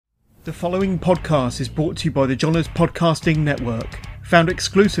The following podcast is brought to you by the Johners Podcasting Network, found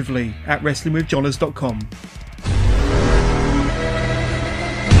exclusively at WrestlingWithJohners.com.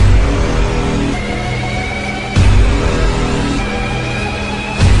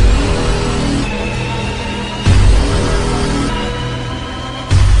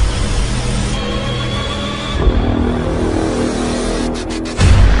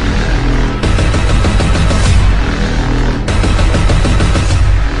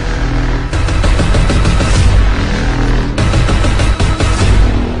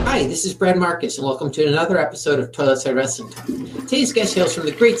 This is Brad Marcus, and welcome to another episode of Toiletside Wrestling Talk. Today's guest hails from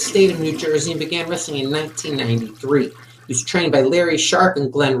the great state of New Jersey and began wrestling in 1993. He was trained by Larry Sharp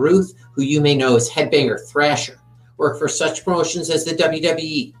and Glenn Ruth, who you may know as Headbanger Thrasher. Worked for such promotions as the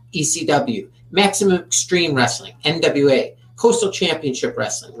WWE, ECW, Maximum Extreme Wrestling, NWA, Coastal Championship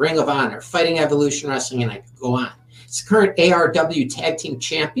Wrestling, Ring of Honor, Fighting Evolution Wrestling, and I could go on. He's the current ARW Tag Team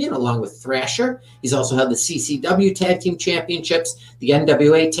Champion along with Thrasher. He's also held the CCW Tag Team Championships, the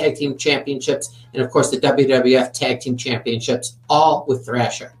NWA Tag Team Championships, and of course the WWF Tag Team Championships, all with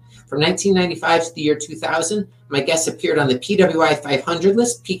Thrasher. From 1995 to the year 2000, my guest appeared on the PWI 500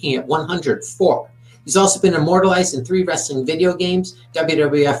 list, peaking at 104. He's also been immortalized in 3 wrestling video games,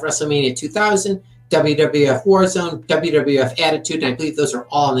 WWF WrestleMania 2000, WWF Warzone, WWF Attitude, and I believe those are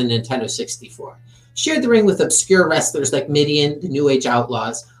all on the Nintendo 64. Shared the ring with obscure wrestlers like Mideon, the New Age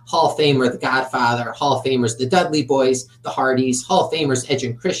Outlaws, Hall of Famer The Godfather, Hall of Famers the Dudley Boys, the Hardys, Hall of Famers Edge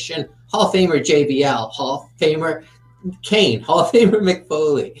and Christian, Hall of Famer JBL, Hall of Famer Kane, Hall of Famer Mick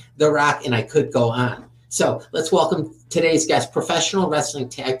Foley, The Rock, and I could go on. So let's welcome today's guest, professional wrestling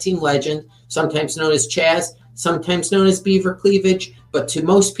tag team legend, sometimes known as Chaz, sometimes known as Beaver Cleavage, but to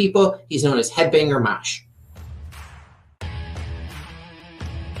most people, he's known as Headbanger Mosh.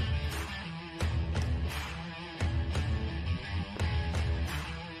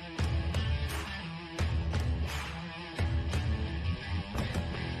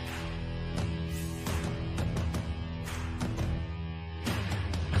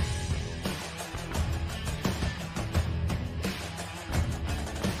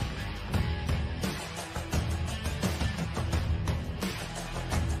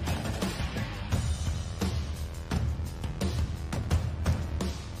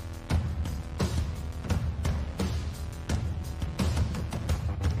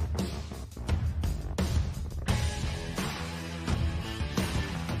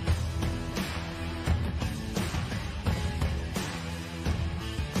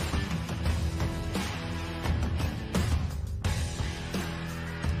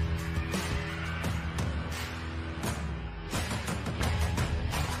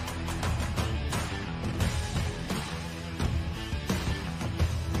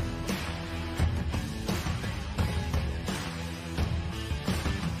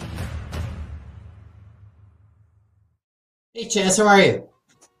 Hey, Chaz, how are you?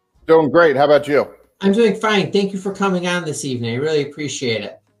 Doing great. How about you? I'm doing fine. Thank you for coming on this evening. I really appreciate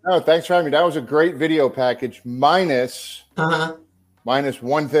it. Oh, thanks for having me. That was a great video package, minus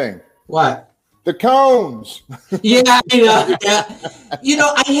one thing. What? The cones. Yeah, I know. Yeah. You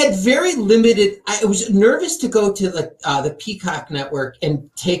know, I had very limited. I was nervous to go to the Peacock Network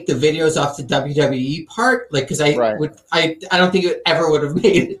and take the videos off the WWE part, like because I don't think it ever would have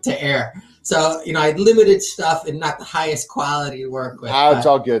made it to air. So, you know, I had limited stuff and not the highest quality to work with. It's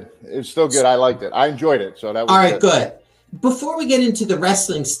all good. It's still good. I liked it. I enjoyed it. So that was all right, good. Before we get into the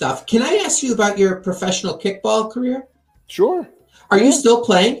wrestling stuff, can I ask you about your professional kickball career? Sure. Are you still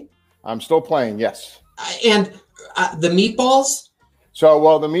playing? I'm still playing, yes. And the Meatballs? So,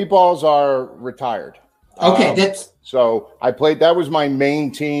 well, the Meatballs are retired. Okay, So I played. That was my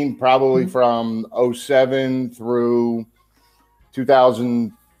main team probably from 07 through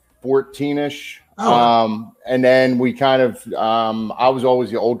 2014-ish. And then we kind of I was always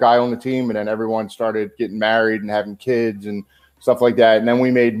the old guy on the team, and then everyone started getting married and having kids and stuff like that. And then we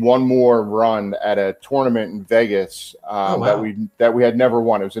made one more run at a tournament in Vegas that we had never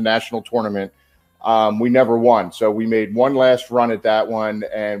won. It was a national tournament. We never won. So we made one last run at that one,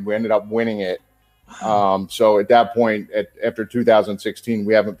 and we ended up winning it. So at that point, after 2016,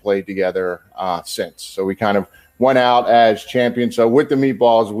 we haven't played together since. So we kind of went out as champions. So with the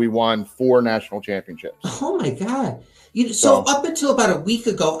Meatballs, we won 4 national championships. Oh my God. So up until about a week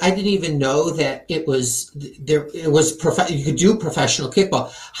ago, I didn't even know that you could do professional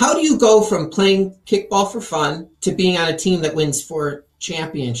kickball. How do you go from playing kickball for fun to being on a team that wins 4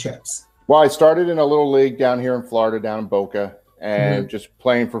 championships? Well, I started in a little league down here in Florida, down in Boca, and just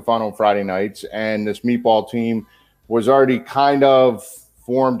playing for fun on Friday nights. And this Meatball team was already kind of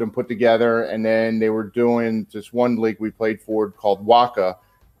formed and put together, and then they were doing this one league we played for called WACA,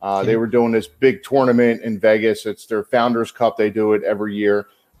 They were doing this big tournament in Vegas. It's their Founders Cup. They do it every year,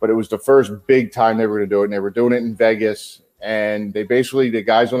 but it was the first big time they were going to do it, and they were doing it in Vegas. And they basically, the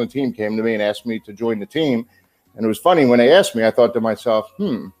guys on the team came to me and asked me to join the team. And it was funny, when they asked me, I thought to myself,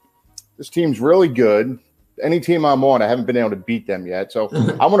 this team's really good. Any team I'm on, I haven't been able to beat them yet. So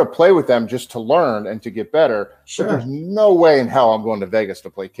I want to play with them just to learn and to get better. Sure. But there's no way in hell I'm going to Vegas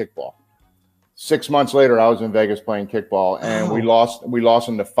to play kickball. 6 months later, I was in Vegas playing kickball, and we lost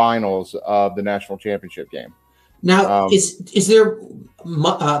in the finals of the national championship game. Now, is there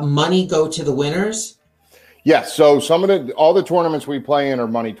money go to the winners? Yes. So all the tournaments we play in are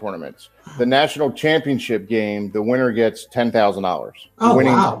money tournaments. The national championship game, the winner gets $10,000. Oh,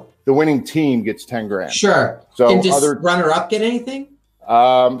 wow. The winning team gets $10,000. Sure. So and does runner-up get anything?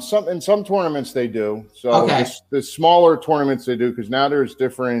 In some tournaments they do. So the smaller tournaments they do, because now there's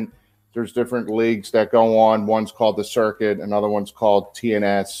different leagues that go on. One's called the Circuit, another one's called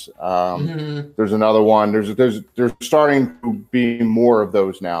TNS. There's another one. There's starting to be more of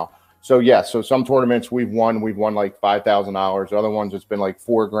those now. So so some tournaments we've won like $5,000. Other ones it's been like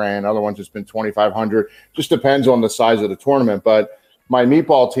 $4,000. Other ones it's been $2,500. Just depends on the size of the tournament. But my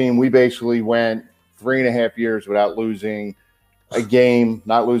meatball team, we basically went 3.5 years without losing a game,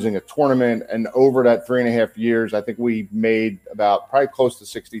 not losing a tournament, and over that 3.5 years, I think we made probably close to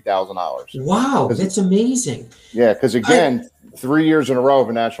 $60,000. Wow, that's amazing. Yeah, because again, 3 years in a row of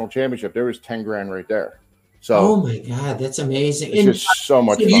a national championship, there was $10,000 right there. So, oh my God, that's amazing! It's just so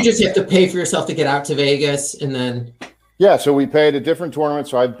much fun. You just have to pay for yourself to get out to Vegas, and then. Yeah, so we paid a different tournament.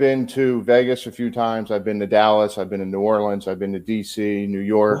 So I've been to Vegas a few times. I've been to Dallas. I've been to New Orleans. I've been to DC, New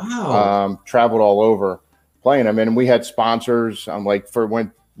York. Wow. Traveled all over playing them, and we had sponsors. Right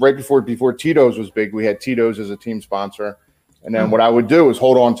before Tito's was big, we had Tito's as a team sponsor. And then what I would do is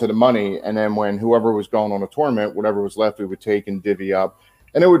hold on to the money, and then when whoever was going on a tournament, whatever was left, we would take and divvy up.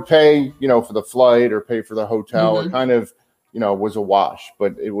 And it would pay, for the flight or pay for the hotel. It kind of, was a wash,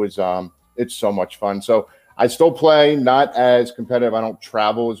 but it was, it's so much fun. So I still play, not as competitive. I don't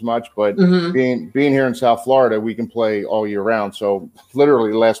travel as much, but being here in South Florida, we can play all year round. So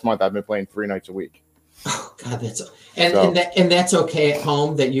literally last month, I've been playing 3 nights a week. Oh God, that's okay at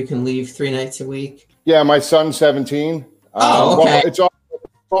home that you can leave 3 nights a week. Yeah, my son's 17. Oh, okay. It's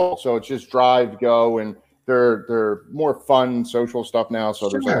all so it's just drive, go, and they're more fun social stuff now. So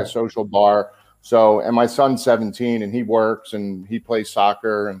there's like a social bar. So, and my son's 17 and he works and he plays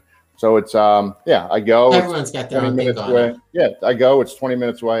soccer, and so it's I go. Everyone's got their own thing going on. Yeah, I go. It's 20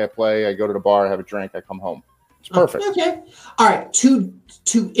 minutes away. I play. I go to the bar. I have a drink. I come home. It's perfect. Okay. All right. Two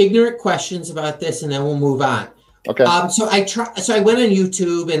ignorant questions about this, and then we'll move on. Okay. So I went on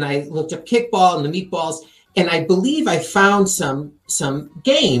YouTube and I looked up kickball and the meatballs, and I believe I found some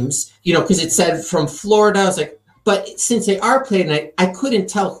games, because it said from Florida. I was like, but since they are played, and I couldn't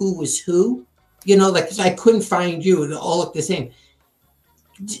tell who was who, because I couldn't find you. It all looked the same.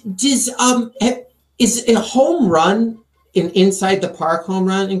 Is a home run inside the park home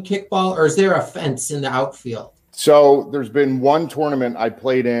run in kickball, or is there a fence in the outfield? So there's been one tournament I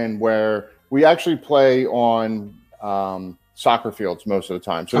played in where we actually play on soccer fields most of the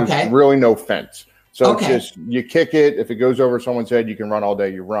time. So there's really no fence. So it's just, you kick it. If it goes over someone's head, you can run all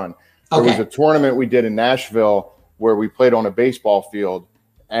day, you run. There was a tournament we did in Nashville where we played on a baseball field,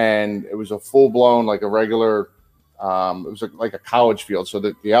 and it was a full-blown, like a regular, it was like a college field. So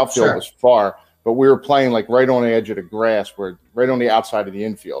the outfield was far, but we were playing like right on the edge of the grass, right on the outside of the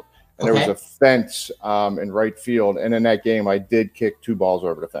infield. And there was a fence in right field. And in that game, I did kick 2 balls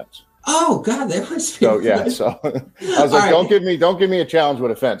over the fence. Oh God, that was so yeah. So I was like, don't give me a challenge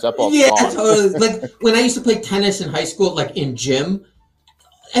with a fence. That ball's gone. Totally. Like when I used to play tennis in high school, like in gym.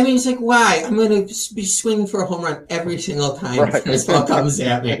 I mean, it's like, why? I'm going to be swinging for a home run every single time the tennis ball comes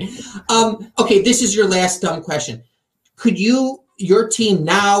at me. Okay, this is your last dumb question. Could your team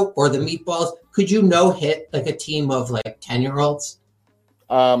now, or the meatballs, could you hit like a team of like 10-year-olds?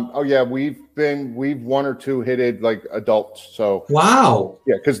 Oh yeah, we've 1 or 2 hitted like adults. So wow.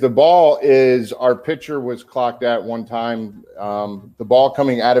 Yeah, because the ball our pitcher was clocked at one time. The ball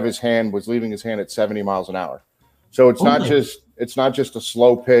coming out of his hand was leaving his hand at 70 miles an hour. So it's not just a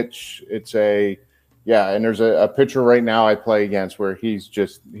slow pitch. It's and there's a pitcher right now I play against where he's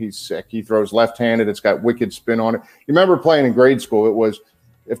sick. He throws left-handed. It's got wicked spin on it. You remember playing in grade school? It was,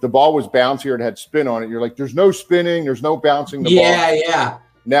 if the ball was bouncy or it had spin on it, you're like, there's no spinning, there's no bouncing the ball. Yeah.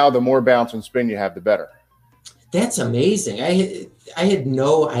 Now the more bounce and spin you have, the better. That's amazing. I had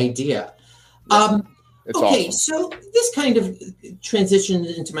no idea. It's awesome. So this kind of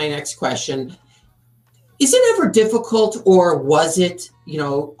transitions into my next question. Is it ever difficult, or was it, in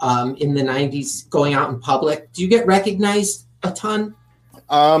the 90s going out in public? Do you get recognized a ton?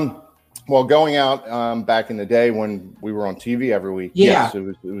 Well, going out back in the day when we were on TV every week, Yeah.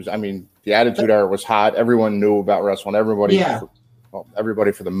 yes, it was. I mean, the Attitude Era was hot. Everyone knew about wrestling. Everybody, Yeah. well,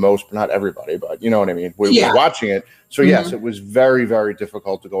 everybody for the most, not everybody, but you know what I mean. We Yeah. was watching it. So yes, it was very, very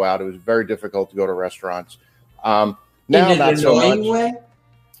difficult to go out. It was very difficult to go to restaurants. Now, In an not so much. annoying way?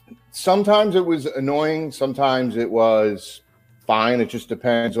 Sometimes it was annoying. Sometimes it was fine. It just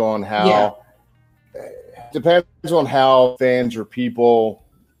depends on how. Depends on how fans or people,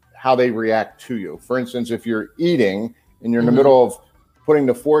 how they react to you. For instance, if you're eating and you're in the middle of putting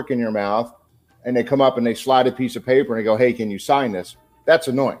the fork in your mouth and they come up and they slide a piece of paper and they go, "Hey, can you sign this?" That's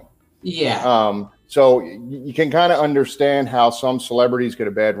annoying. Yeah. So you can kind of understand how some celebrities get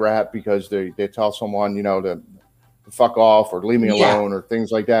a bad rap because they tell someone, you know, to fuck off or leave me alone or things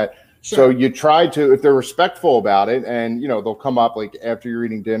like that. Sure. So you try to, if they're respectful about it, and you know they'll come up like after you're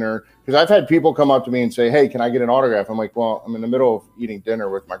eating dinner. Because I've had people come up to me and say, "Hey, can I get an autograph?" I'm like, "Well, I'm in the middle of eating dinner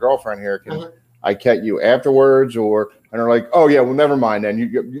with my girlfriend here. Can I catch you afterwards?" And they're like, "Oh yeah, well never mind. Then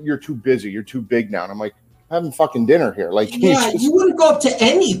you're too busy. You're too big now." And I'm like, "I'm having fucking dinner here." Like, you wouldn't go up to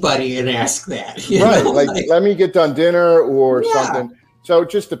anybody and ask that, right? know? Like, let me get done dinner or something. So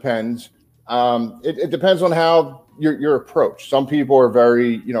it just depends. It depends on how your approach. Some people are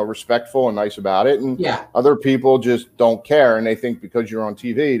very, you know, respectful and nice about it, and other people just don't care, and they think because you're on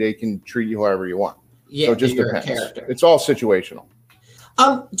TV, they can treat you however you want. Yeah, so it just depends. It's all situational.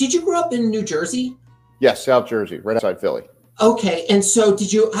 Did you grow up in New Jersey? Yes, South Jersey, right outside Philly. Okay, and so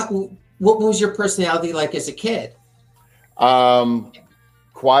did you? What was your personality like as a kid?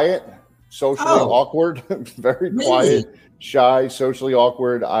 Quiet, socially awkward, very quiet. Shy, socially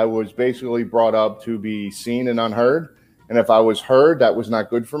awkward. I was basically brought up to be seen and unheard. And if I was heard, that was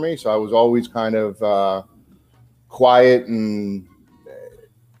not good for me. So I was always kind of quiet and,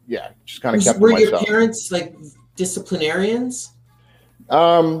 just kind of kept to myself. Were your parents like disciplinarians?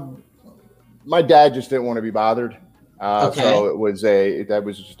 My dad just didn't want to be bothered. So that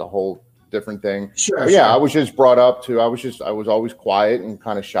was just a whole different thing. Sure. But I was just brought up to, I was always quiet and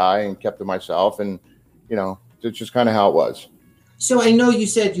kind of shy and kept to myself. And, you know, it's just kind of how it was. So I know you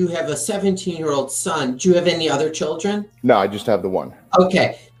said you have a 17-year-old son. Do you have any other children? No, I just have the one.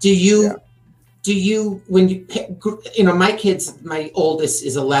 Okay. Do you, when you know, my oldest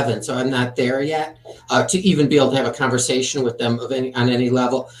is 11, so I'm not there yet to even be able to have a conversation with them on any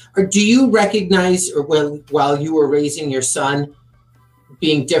level. Or do you recognize, or while you were raising your son,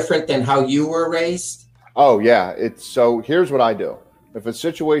 being different than how you were raised? Oh yeah. So here's what I do. If a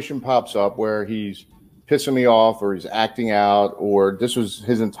situation pops up where he's pissing me off or he's acting out, or this was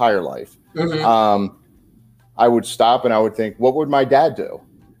his entire life, I would stop and I would think, what would my dad do?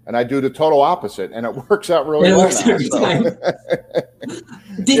 And I do the total opposite, and it works out really well. Every time.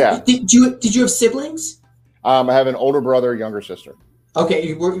 Did you have siblings? I have an older brother, younger sister.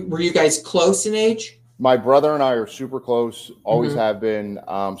 Okay. Were you guys close in age? My brother and I are super close, always have been,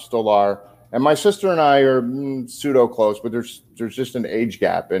 still are. And my sister and I are pseudo close, but there's just an age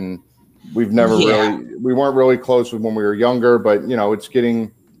gap, and we've never we weren't really close when we were younger, but you know,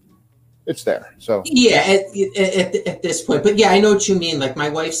 it's there. So at this point, but I know what you mean. Like my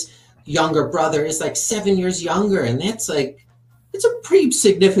wife's younger brother is like 7 years younger, and that's like, it's a pretty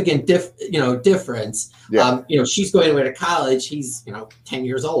significant difference. Yeah. You know, she's going away to college. He's, 10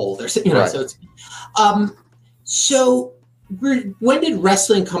 years old, or so it's, so when did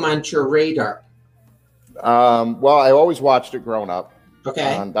wrestling come onto your radar? Well, I always watched it growing up.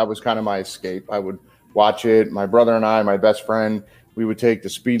 Okay. That was kind of my escape. I would watch it. My brother and I, my best friend, we would take the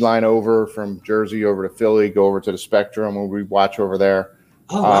speed line over from Jersey over to Philly, go over to the Spectrum, and we'd watch over there.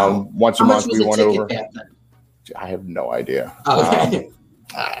 Oh, wow. Once a month we went over. I have no idea. Okay.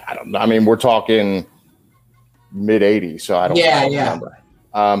 I don't know. I mean, we're talking mid 80s, so I don't remember.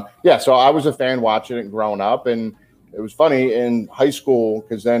 So I was a fan watching it growing up, and it was funny in high school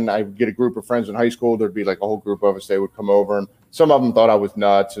because then I would get a group of friends in high school. There'd be like a whole group of us. They would come over, and some of them thought I was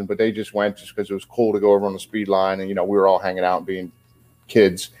nuts, but they just went just because it was cool to go over on the speed line, and we were all hanging out and being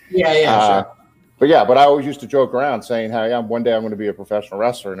kids. Sure. But I always used to joke around saying, "Hey, one day I'm going to be a professional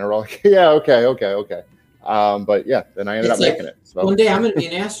wrestler," and they're all like, "Yeah, okay." Then I ended up making it. So. One day I'm going to be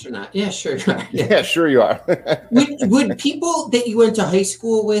an astronaut. Yeah, sure. Yeah, sure you are. would people that you went to high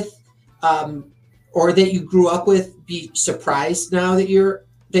school with, or that you grew up with, be surprised now that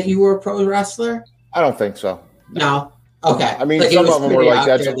you were a pro wrestler? I don't think so. No. Okay. I mean, some of them were like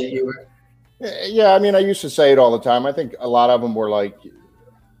that. Yeah, I mean, I used to say it all the time. I think a lot of them were like,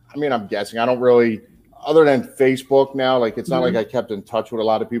 I mean, I'm guessing. I don't really, other than Facebook now, like it's not like I kept in touch with a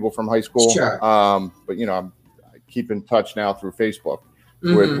lot of people from high school. Sure. But I keep in touch now through Facebook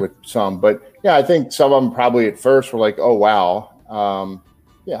with some. But yeah, I think some of them probably at first were like, oh wow.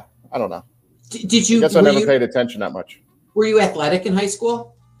 Yeah, I don't know. Did you? I guess I never paid attention that much. Were you athletic in high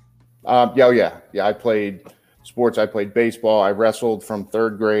school? Yeah. I played sports. I played baseball. I wrestled from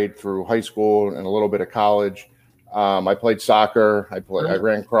 3rd grade through high school and a little bit of college. I played soccer. I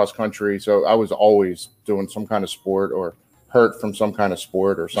ran cross country. So I was always doing some kind of sport or hurt from some kind of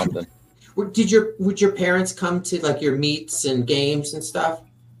sport or something. Would your parents come to like your meets and games and stuff?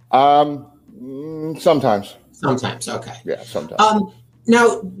 Sometimes. Sometimes, okay. Yeah, sometimes.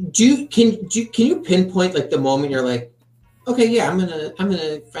 Now, can you pinpoint like the moment you're like, okay, yeah, I'm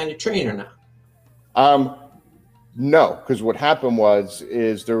gonna find a trainer now? No, because what happened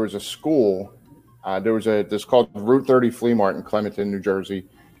is there was a school. There was this called Route 30 Flea Mart in Clementon, New Jersey,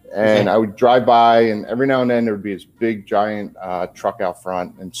 and I would drive by, and every now and then there would be this big giant truck out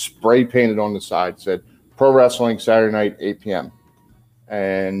front, and spray painted on the side said "Pro Wrestling Saturday night 8 p.m."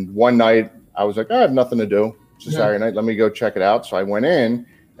 And one night I was like, I have nothing to do. It's a Saturday night. Let me go check it out. So I went in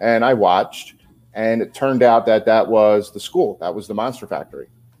and I watched, and it turned out that was the school. That was the Monster Factory,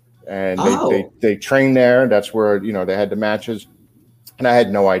 and they trained there. That's where they had the matches, and I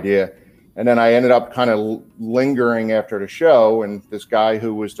had no idea. And then I ended up kind of lingering after the show, and this guy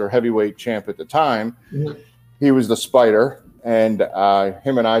who was their heavyweight champ at the time, he was the Spider, and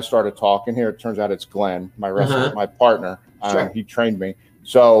him and I started talking. Here, it turns out it's Glenn, my wrestler, my partner. He trained me.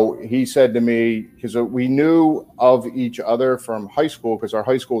 So he said to me, because we knew of each other from high school, because our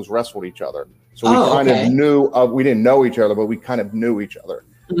high schools wrestled each other. So we kind of knew we didn't know each other, but we kind of knew each other.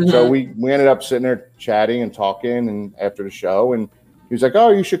 So we ended up sitting there chatting and talking, and after the show, and he was like, "Oh,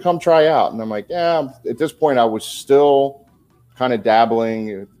 you should come try out." And I'm like, "Yeah." At this point, I was still kind of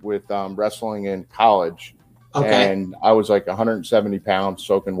dabbling with wrestling in college, and I was like 170 pounds,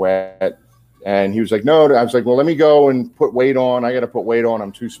 soaking wet. And he was like, "No." I was like, "Well, let me go and put weight on. I got to put weight on.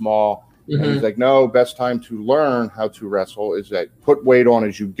 I'm too small." And he's like, "No, best time to learn how to wrestle is that put weight on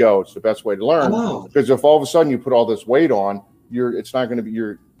as you go. It's the best way to learn. Because if all of a sudden you put all this weight on, it's not going to be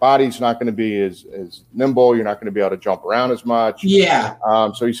your body's not going to be as nimble. You're not going to be able to jump around as much." Yeah.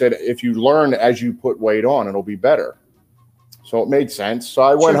 So he said, if you learn as you put weight on, it'll be better. So it made sense. So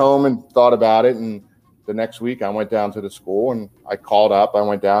I went home and thought about it, and the next week I went down to the school and I called up. I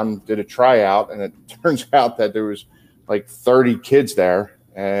went down and did a tryout, and it turns out that there was like 30 kids there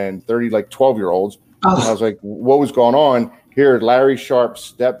and 30 like 12-year-olds. And I was like, what was going on here? Larry Sharp's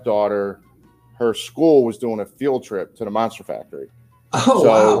stepdaughter, her school was doing a field trip to the Monster Factory.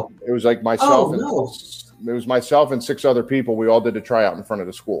 So it was like myself. It was myself and 6 other people. We all did a tryout in front of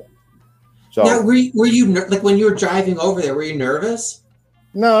the school. So now, were you like when you were driving over there? Were you nervous?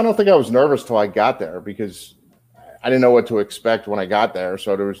 No, I don't think I was nervous till I got there, because I didn't know what to expect when I got there.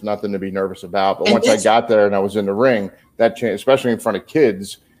 So there was nothing to be nervous about. But once I got there and I was in the ring, that changed, especially in front of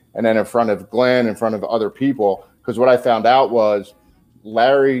kids, and then in front of Glenn, in front of other people. Because what I found out was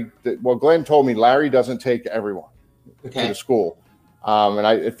Glenn told me Larry doesn't take everyone to the school. And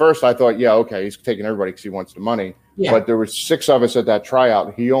at first I thought, he's taking everybody because he wants the money. Yeah. But there were 6 of us at that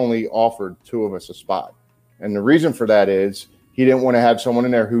tryout. He only offered 2 of us a spot. And the reason for that is he didn't want to have someone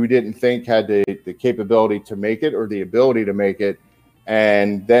in there who he didn't think had the capability to make it or the ability to make it,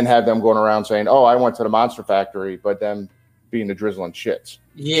 and then have them going around saying, "Oh, I went to the Monster Factory," but them being the drizzling shits.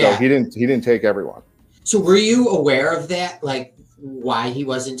 Yeah. So he didn't take everyone. So were you aware of that, like why he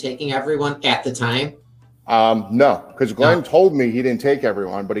wasn't taking everyone at the time? No, because Glenn told me he didn't take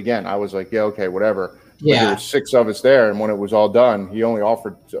everyone. But again, I was like, yeah, okay, whatever. Yeah. But there were 6 of us there, and when it was all done, he only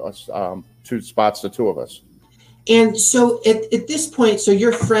offered us 2 spots to 2 of us. And so at this point, so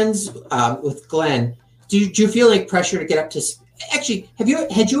you're friends with Glenn. Do you feel like pressure to get up to? Actually,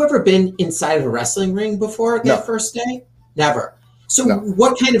 had you ever been inside of a wrestling ring before that first day? Never. So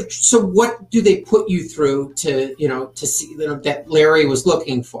what do they put you through to see that Larry was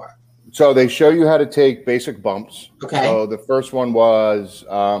looking for? So they show you how to take basic bumps. Okay. So the first one was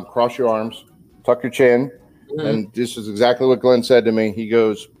cross your arms, tuck your chin. Mm-hmm. And this is exactly what Glenn said to me. He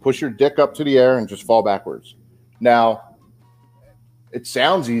goes, push your dick up to the air and just fall backwards. Now, it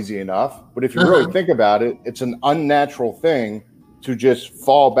sounds easy enough, but if you really think about it, it's an unnatural thing to just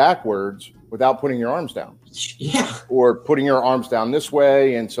fall backwards without putting your arms down. Yeah. Or putting your arms down this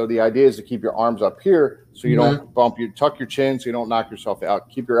way. And so the idea is to keep your arms up here so you don't tuck your chin so you don't knock yourself out.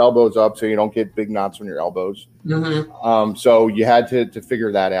 Keep your elbows up so you don't get big knots on your elbows. So you had to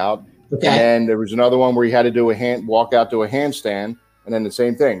figure that out. Okay. And then there was another one where you had to do walk out to a handstand, and then the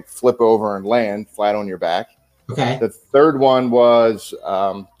same thing, flip over and land flat on your back. Okay. The third one was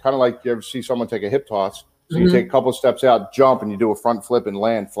kind of like you ever see someone take a hip toss. So you take a couple of steps out, jump, and you do a front flip and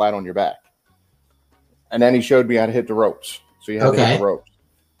land flat on your back. And then he showed me how to hit the ropes. So you had to hit the ropes.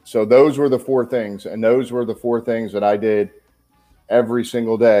 So those were the 4 things. And those were the 4 things that I did every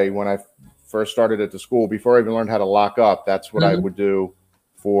single day when I first started at the school. Before I even learned how to lock up, that's what I would do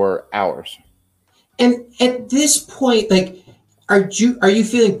for hours. And at this point, like, are you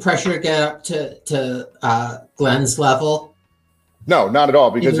feeling pressure to get up to Glenn's level? No, not at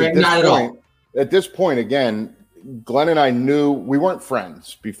all. Because at this point, again, Glenn and I knew we weren't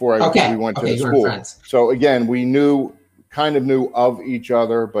friends before we went to the school. So again, we kind of knew of each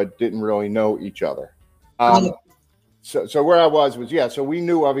other, but didn't really know each other. So where I was so we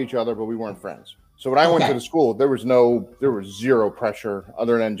knew of each other, but we weren't friends. So when I went to the school, there was zero pressure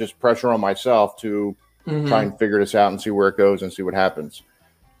other than just pressure on myself to try and figure this out and see where it goes and see what happens.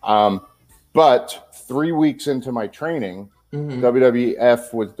 But 3 weeks into my training,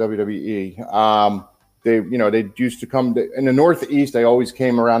 WWF with WWE, they used to come in the Northeast. They always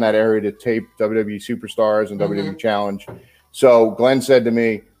came around that area to tape WWE Superstars and WWE Challenge. So Glenn said to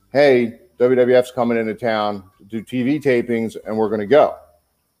me, "Hey, WWF's coming into town to do TV tapings, and we're going to go."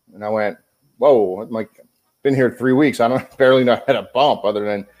 And I went, "Whoa!" I'm like, been here 3 weeks. I barely know how to bump other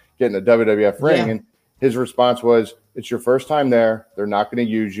than getting the WWF ring. And his response was, "It's your first time there. They're not going to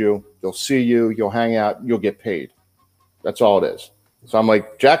use you. They'll see you. You'll hang out. You'll get paid. That's all it is." So I'm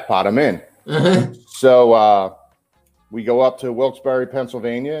like, jackpot, I'm in. So we go up to Wilkes-Barre,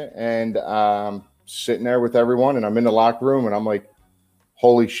 Pennsylvania, and sitting there with everyone, and I'm in the locker room, and I'm like,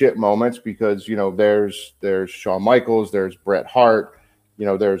 holy shit moments, because there's Shawn Michaels, there's Bret Hart,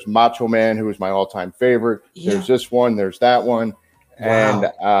 there's Macho Man, who is my all-time favorite. There's this one, there's that one.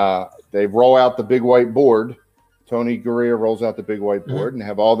 And they roll out the big white board. Tony Gurria rolls out the big white board and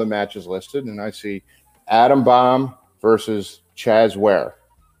have all the matches listed, and I see Adam Bomb versus Chaz Ware.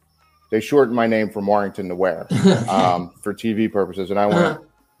 They shortened my name from Warrington to Ware for TV purposes. And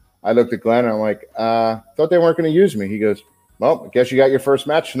I looked at Glenn and I'm like, thought they weren't going to use me. He goes, "Well, I guess you got your first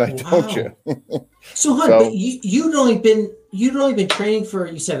match tonight, don't you?" So, but you'd only been training for,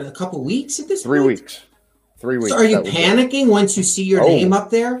 you said, a couple weeks at this 3 point? weeks. 3 weeks. So are you panicking once you see your name up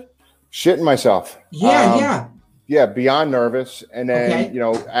there? Shitting myself. Yeah. Beyond nervous. And then,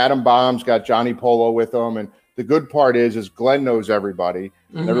 Adam Bomb's got Johnny Polo with him. And the good part is Glenn knows everybody.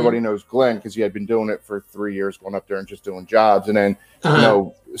 And everybody knows Glenn because he had been doing it for 3 years, going up there and just doing jobs. And then,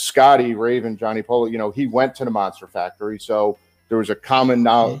 Scotty, Raven, Johnny Polo, he went to the Monster Factory. So there was a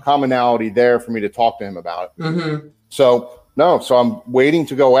commonality there for me to talk to him about it. So I'm waiting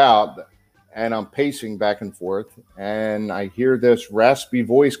to go out, and I'm pacing back and forth, and I hear this raspy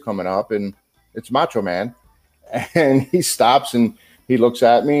voice coming up, and it's Macho Man. And he stops, and he looks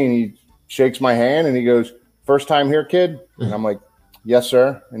at me, and he shakes my hand, and he goes, "First time here, kid?" And I'm like, "Yes,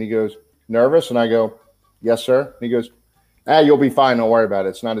 sir." And he goes, "Nervous?" And I go, "Yes, sir." And he goes, "You'll be fine. Don't worry about it.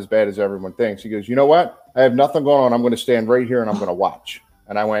 It's not as bad as everyone thinks." He goes, "You know what? I have nothing going on. I'm going to stand right here and I'm going to watch."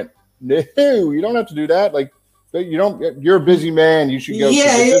 And I went, "No, you don't have to do that. Like, you're a busy man. You should go."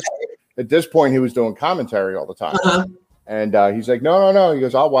 At this point, he was doing commentary all the time. And he's like, no. He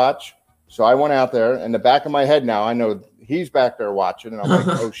goes, "I'll watch." So I went out there, and the back of my head now, I know he's back there watching, and I'm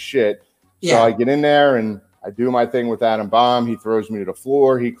like, oh shit. So I get in there and I do my thing with Adam Bomb. He throws me to the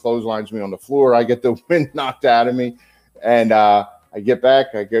floor. He clotheslines me on the floor. I get the wind knocked out of me. And I get back.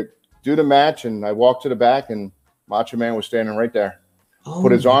 Do the match, and I walk to the back, and Macho Man was standing right there.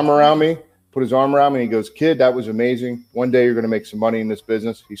 Put his arm around me. And he goes, "Kid, that was amazing. One day you're going to make some money in this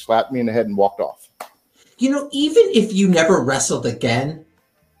business." He slapped me in the head and walked off. Even if you never wrestled again,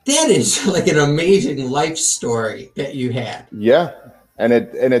 that is like an amazing life story that you had. Yeah. And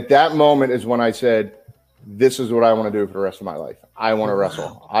at that moment is when I said, this is what I want to do for the rest of my life. I want to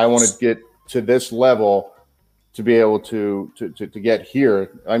wrestle. I want to get to this level to be able to get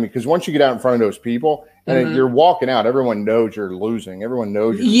here. I mean, because once you get out in front of those people and you're walking out, everyone knows you're losing. Everyone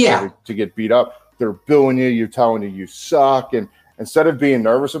knows you're to get beat up. They're booing you. You're telling you suck. And instead of being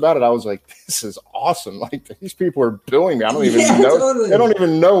nervous about it, I was like, this is awesome. Like, these people are booing me. I don't even know. Totally. They don't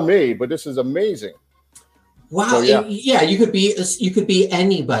even know me, but this is amazing. Wow. So, you could be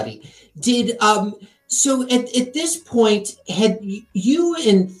anybody. Did so at this point, had you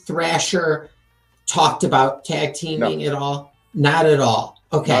and Thrasher talked about tag teaming at all? Not at all.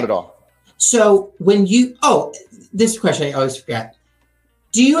 Okay. Not at all. So when this question I always forget.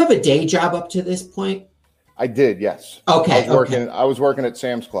 Do you have a day job up to this point? I did, yes. Okay. I was working at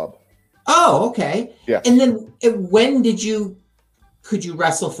Sam's Club. Oh, okay. Yeah. And then when could you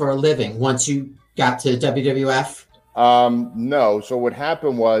wrestle for a living once you got to WWF? No. So what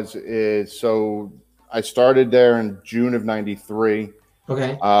happened so I started there in June of '93.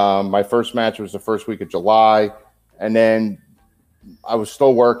 Okay. My first match was the first week of July, and then I was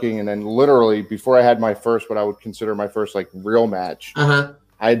still working, and then literally before I had my first, what I would consider my first like real match,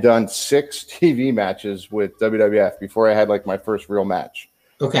 I had done 6 TV matches with WWF before I had like my first real match.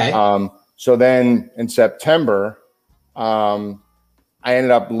 Okay. So then in September, I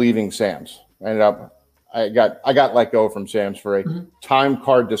ended up leaving Sam's. I got let go from Sam's for a time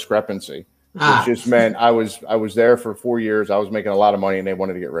card discrepancy, which just meant I was there for 4 years. I was making a lot of money, and they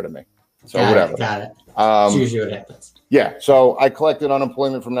wanted to get rid of me. So whatever. Got it. It's usually what happens. Yeah. So I collected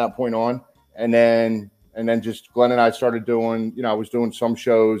unemployment from that point on, and then just Glenn and I started doing. I was doing some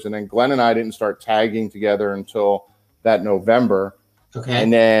shows, and then Glenn and I didn't start tagging together until that November. Okay.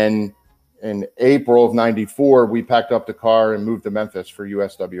 And then in April of '94, we packed up the car and moved to Memphis for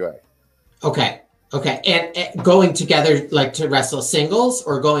USWA. Okay. And going together, like to wrestle singles,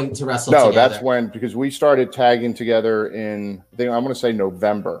 or going to wrestle together? No, that's when, because we started tagging together in, I think I'm going to say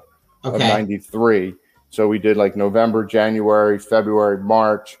November of '93. So we did like November, January, February,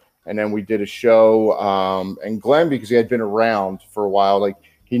 March, and then we did a show. And Glenn, because he had been around for a while, like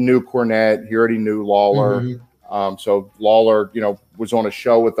he knew Cornette, he already knew Lawler. So Lawler, was on a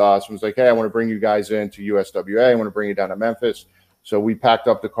show with us and was like, hey, I want to bring you guys into USWA. I want to bring you down to Memphis. So we packed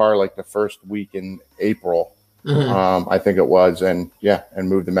up the car like the first week in April, I think it was, and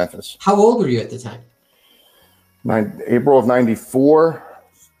moved to Memphis. How old were you at the time? April of '94,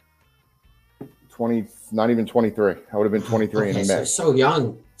 20, not even 23. I would have been 23 in May. So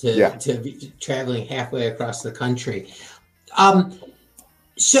young to be traveling halfway across the country.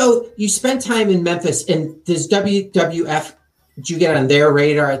 So you spent time in Memphis, and does WWF, did you get on their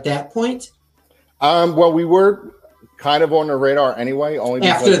radar at that point? Well, we were kind of on the radar anyway, only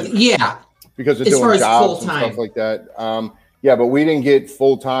because of doing jobs and stuff like that. But we didn't get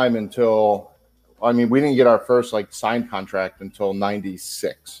full time until, we didn't get our first like signed contract until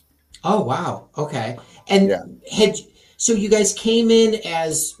 '96. Oh wow, okay. And so you guys came in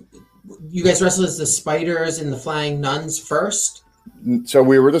you guys wrestled as the Spiders and the Flying Nuns first? So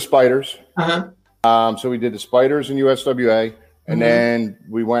we were the Spiders. So we did the Spiders in USWA. And then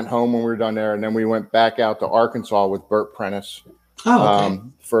we went home when we were done there, and then we went back out to Arkansas with Burt Prentice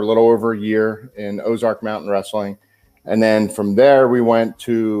for a little over a year in Ozark Mountain Wrestling. And then from there, we went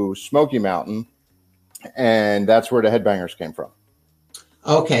to Smoky Mountain, and that's where the Headbangers came from.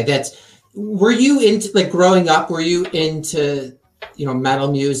 Okay, were you into, like, growing up, were you into,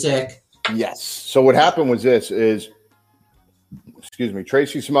 metal music? Yes. So what happened was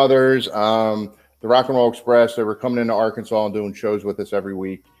Tracy Smothers, the Rock and Roll Express, they were coming into Arkansas and doing shows with us every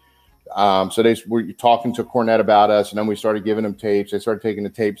week. So they were talking to Cornette about us, and then we started giving them tapes. They started taking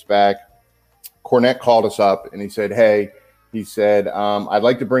the tapes back. Cornette called us up, and he said, I'd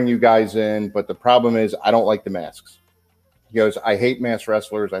like to bring you guys in, but the problem is I don't like the masks. He goes, I hate masked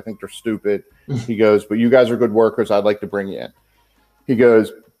wrestlers. I think they're stupid. He goes, but you guys are good workers. I'd like to bring you in. He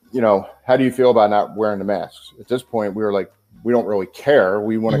goes, how do you feel about not wearing the masks? At this point, we were like, we don't really care.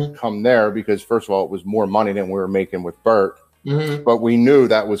 We want to come there because, first of all, it was more money than we were making with Burt. But we knew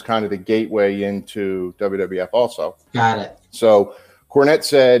that was kind of the gateway into WWF also. Got it. So Cornette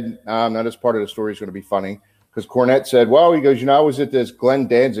said, now this part of the story is going to be funny, because Cornette said, well, he goes, I was at this Glenn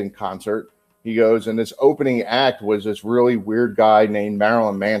Danzig concert. He goes, and this opening act was this really weird guy named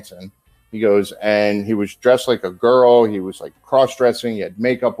Marilyn Manson. He goes, and he was dressed like a girl. He was like cross-dressing. He had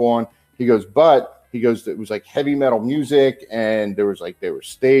makeup on. He goes, it was like heavy metal music, and there was like, they were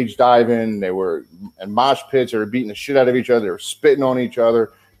stage diving, they were in mosh pits, they were beating the shit out of each other, they were spitting on each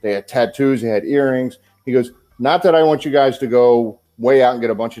other, they had tattoos, they had earrings. He goes, not that I want you guys to go way out and get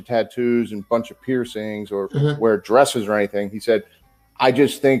a bunch of tattoos and a bunch of piercings or wear dresses or anything. He said, I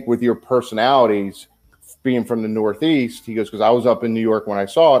just think with your personalities, being from the Northeast, he goes, because I was up in New York when I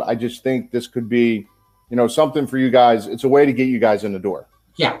saw it, I just think this could be, something for you guys. It's a way to get you guys in the door.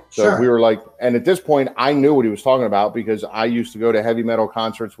 Yeah, so we were like, and at this point, I knew what he was talking about because I used to go to heavy metal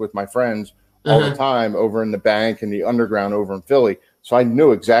concerts with my friends all the time over in the Bank and the Underground over in Philly. So I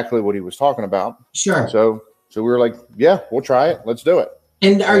knew exactly what he was talking about. Sure. So we were like, yeah, we'll try it. Let's do it.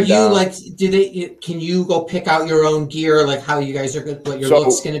 And are you like, can you go pick out your own gear, like how you guys are good, what your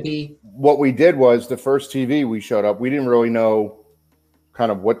look's going to be? What we did was the first TV we showed up, we didn't really know kind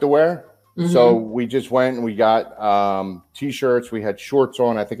of what to wear. So we just went and we got T-shirts. We had shorts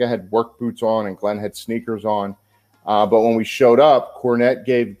on. I think I had work boots on and Glenn had sneakers on. But when we showed up, Cornette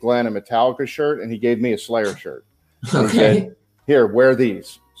gave Glenn a Metallica shirt and he gave me a Slayer shirt. Okay. He said, here, wear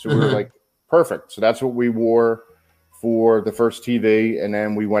these. So we were like, perfect. So that's what we wore for the first TV. And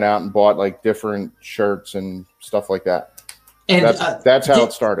then we went out and bought like different shirts and stuff like that. And that's how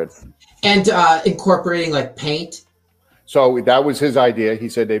it started. And incorporating like paint. So that was his idea. He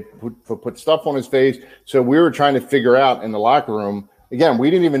said they put stuff on his face. So we were trying to figure out in the locker room. Again, we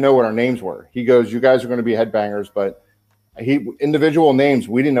didn't even know what our names were. He goes, you guys are going to be Headbangers, but individual names,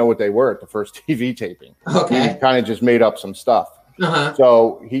 we didn't know what they were at the first TV taping. Okay. He kind of just made up some stuff.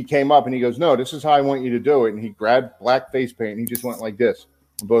 So he came up and he goes, no, this is how I want you to do it. And he grabbed black face paint and he just went like this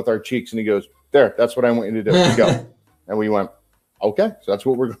on both our cheeks. And he goes, there, that's what I want you to do. You go. And we went, okay, so that's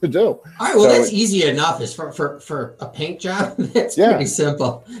what we're going to do. All right, well, that's easy enough. Is for a paint job, that's pretty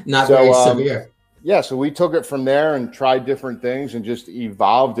simple, not very severe. Yeah, so we took it from there and tried different things and just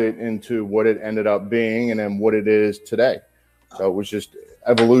evolved it into what it ended up being and then what it is today. So it was just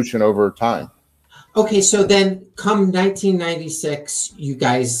evolution over time. Okay, so then come 1996, you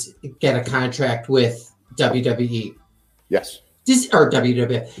guys get a contract with WWE. Yes. Or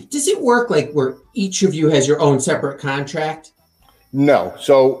WWE. Does it work like where each of you has your own separate contract? No.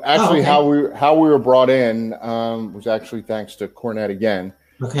 So actually how we were brought in was actually thanks to Cornette again.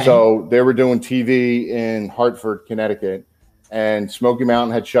 Okay. So they were doing TV in Hartford, Connecticut, and Smoky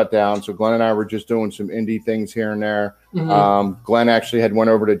Mountain had shut down. So Glenn and I were just doing some indie things here and there. Glenn actually had went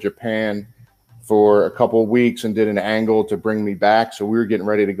over to Japan for a couple of weeks and did an angle to bring me back. So we were getting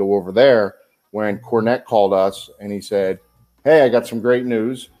ready to go over there when Cornette called us and he said, hey, I got some great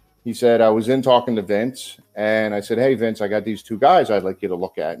news. He said, I was in talking to Vince and I said, hey, Vince, I got these two guys I'd like you to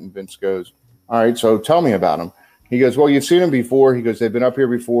look at. And Vince goes, all right, so tell me about them. He goes, well, you've seen them before. He goes, they've been up here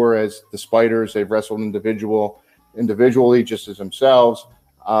before as the Spiders. They've wrestled individually just as themselves.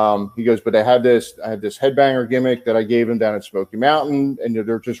 He goes, but I have this headbanger gimmick that I gave him down at Smoky Mountain, and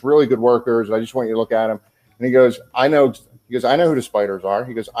they're just really good workers. I just want you to look at them. And he goes, I know who the Spiders are.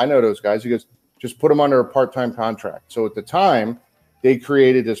 He goes, I know those guys. He goes, just put them under a part-time contract. So at the time, they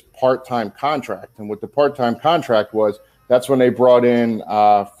created this part-time contract. And what the part-time contract was, that's when they brought in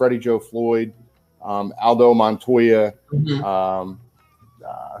Freddie Joe Floyd, Aldo Montoya, who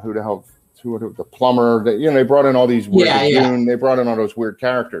the hell, the plumber, they brought in all these weird, they brought in all those weird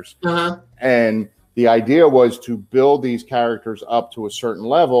characters. And the idea was to build these characters up to a certain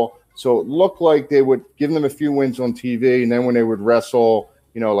level. So it looked like they would give them a few wins on TV. And then when they would wrestle,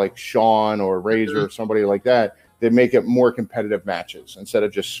 like Shawn or Razor or somebody like that, they'd make it more competitive matches instead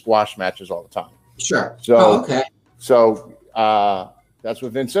of just squash matches all the time. Sure. So, So that's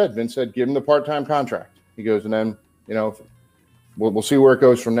what Vince said. Vince said, give him the part-time contract. He goes, and then, we'll see where it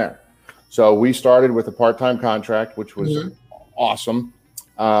goes from there. So we started with a part-time contract, which was awesome.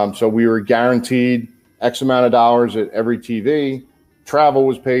 So we were guaranteed X amount of dollars at every TV. Travel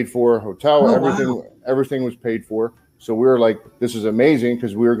was paid for, hotel, everything was paid for. So we were like, this is amazing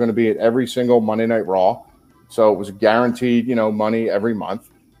because we were going to be at every single Monday Night Raw. So it was guaranteed, money every month.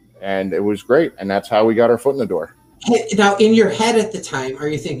 And it was great. And that's how we got our foot in the door. Now, in your head at the time, are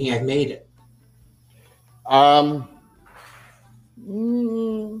you thinking I've made it?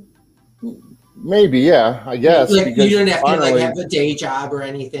 Maybe, yeah, I guess. Like you don't have to have a day job or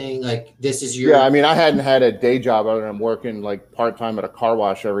anything. Like this is your. Yeah, I mean, I hadn't had a day job other than working like part time at a car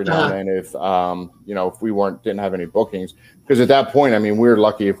wash every now and then. If if we didn't have any bookings, because at that point, I mean, we were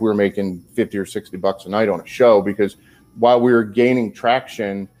lucky if we were making $50 or $60 a night on a show. Because while we were gaining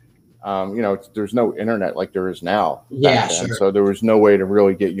traction, there's no internet like there is now. Yeah, sure. So there was no way to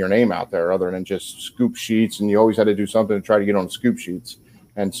really get your name out there other than just scoop sheets, and you always had to do something to try to get on scoop sheets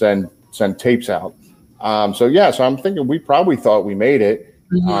and send tapes out. So I'm thinking we probably thought we made it.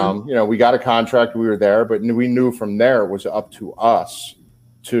 We got a contract, we were there, but we knew from there it was up to us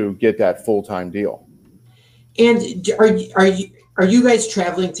to get that full-time deal. And are you guys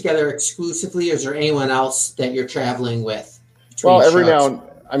traveling together exclusively, or is there anyone else that you're traveling with? Well, every now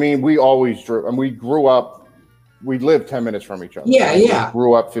and we always drove, and we grew up, we lived 10 minutes from each other. Yeah. We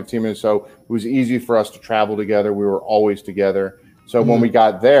grew up 15 minutes, so it was easy for us to travel together. We were always together. So when we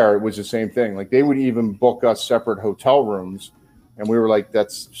got there, it was the same thing. Like they would even book us separate hotel rooms. And we were like,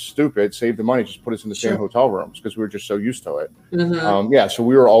 that's stupid. Save the money. Just put us in the same hotel rooms because we were just so used to it. So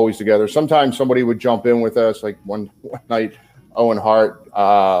we were always together. Sometimes somebody would jump in with us. Like one night, Owen Hart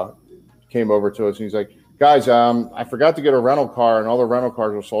came over to us and he's like, guys, I forgot to get a rental car and all the rental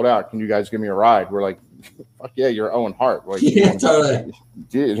cars were sold out. Can you guys give me a ride? We're like, fuck yeah, you're Owen Hart. Like, totally.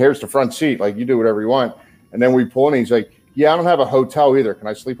 Here's the front seat. Like you do whatever you want. And then we pull in and he's like, yeah, I don't have a hotel either. Can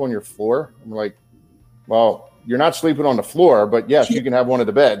I sleep on your floor? I'm like, well, you're not sleeping on the floor, but yes, you can have one of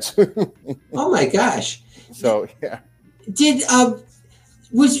the beds. Oh my gosh. So, yeah. Did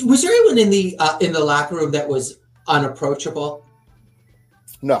was there anyone in the locker room that was unapproachable?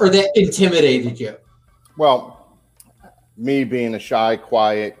 No. Or that intimidated you? Well, me being a shy,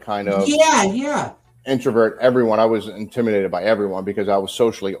 quiet kind of introvert, I was intimidated by everyone because I was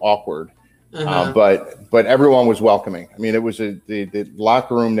socially awkward. But everyone was welcoming. I mean, it was the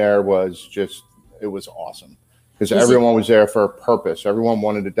locker room there was just, it was awesome because everyone was there for a purpose. Everyone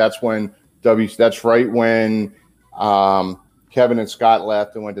wanted it. That's right when Kevin and Scott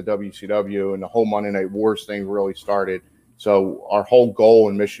left and went to WCW, and the whole Monday Night Wars thing really started. So our whole goal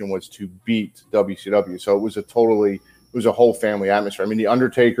and mission was to beat WCW. So it was a whole family atmosphere. I mean, the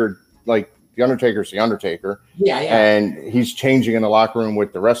Undertaker's the Undertaker. Yeah. And he's changing in the locker room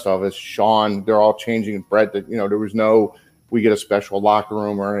with the rest of us. Sean, they're all changing. Brett, there was no, we get a special locker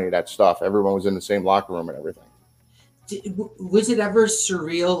room or any of that stuff. Everyone was in the same locker room and everything. Was it ever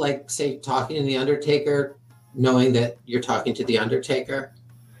surreal, like, say, talking to the Undertaker, knowing that you're talking to the Undertaker?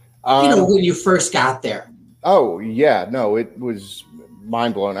 When you first got there. Oh, yeah. No, it was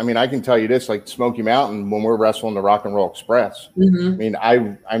mind blowing. I mean, I can tell you this, like Smoky Mountain, when we're wrestling the Rock and Roll Express. Mm-hmm. I mean,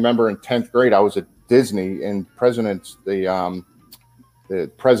 I remember in 10th grade, I was at Disney in the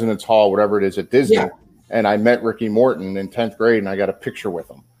President's Hall, whatever it is at Disney. Yeah. And I met Ricky Morton in 10th grade and I got a picture with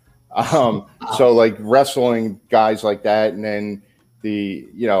him. So like wrestling guys like that. And then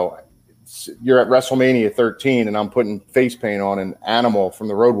you're at WrestleMania 13 and I'm putting face paint on, and Animal from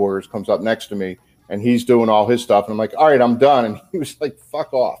the Road Warriors comes up next to me and he's doing all his stuff. And I'm like, all right, I'm done. And he was like,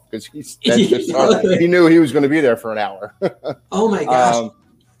 fuck off. Because he knew he was going to be there for an hour. Oh my gosh.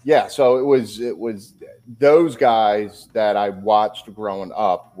 Yeah. So it was those guys that I watched growing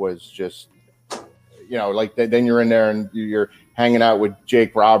up was just, like then you're in there and you're hanging out with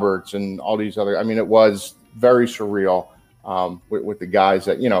Jake Roberts and all these other, I mean, it was very surreal with the guys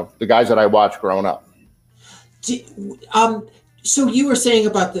that I watched growing up. So you were saying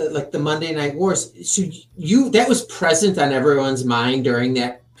about the Monday Night Wars. So that was present on everyone's mind during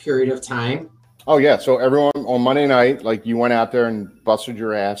that period of time? Oh yeah. So everyone on Monday night, like you went out there and busted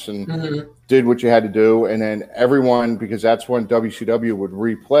your ass and did what you had to do. And then everyone, because that's when WCW would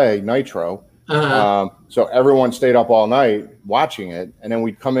replay Nitro. So everyone stayed up all night watching it, and then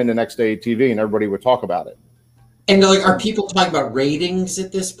we'd come in the next day at TV and everybody would talk about it. And are people talking about ratings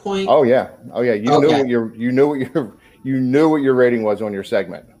at this point? Oh yeah. You knew what your rating was on your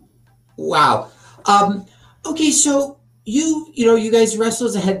segment. Wow. Okay, so you guys wrestle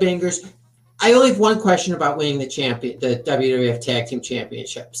as the Headbangers. I only have one question about winning the WWF Tag Team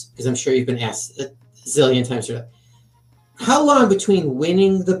Championships, because I'm sure you've been asked a zillion times. How long between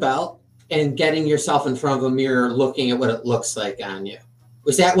winning the belt and getting yourself in front of a mirror, looking at what it looks like on you?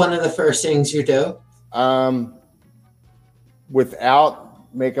 Was that one of the first things you do?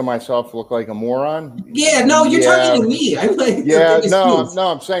 Without making myself look like a moron? Yeah, no, you're talking to me. I'm like,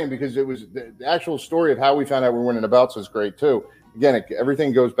 I'm saying, because it was the actual story of how we found out we were winning the belts was great too. Again,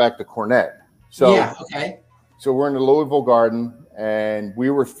 everything goes back to Cornette. So yeah, okay. So we're in the Louisville Garden, and we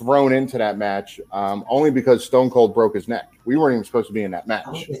were thrown into that match only because Stone Cold broke his neck. We weren't even supposed to be in that match.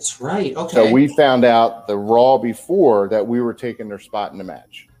 Oh, that's right. Okay. So we found out the Raw before that we were taking their spot in the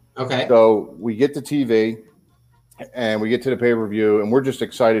match. Okay. So we get to TV, and we get to the pay-per-view, and we're just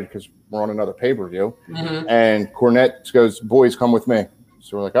excited because we're on another pay-per-view. Mm-hmm. And Cornette goes, boys, come with me.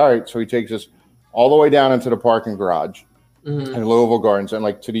 So we're like, all right. So he takes us all the way down into the parking garage in Louisville Gardens, and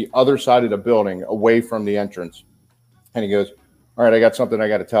like to the other side of the building, away from the entrance. And he goes, all right, I got something I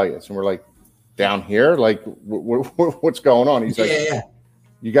got to tell you. So we're like, down here? Like, what's going on? He's like,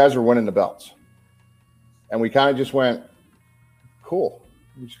 you guys are winning the belts. And we kind of just went, cool.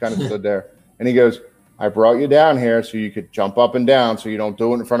 We just kind of stood there. And he goes, I brought you down here so you could jump up and down so you don't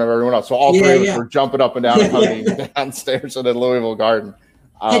do it in front of everyone else. So all three of us were jumping up and down and hugging downstairs in the Louisville Garden.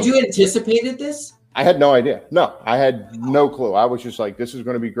 Had you anticipated this? I had no idea. No, I had no clue. I was just like, this is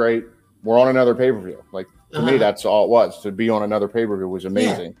going to be great. We're on another pay-per-view. Like, to me, that's all it was. To be on another pay-per-view was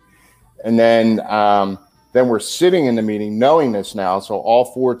amazing. Yeah. And then we're sitting in the meeting knowing this now. So all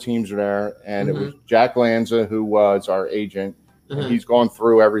four teams are there. And it was Jack Lanza, who was our agent. And he's gone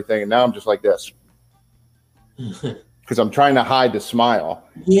through everything. And now I'm just like this. Because I'm trying to hide the smile.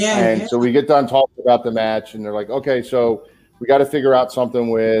 Yeah. And so we get done talking about the match. And they're like, okay, so we got to figure out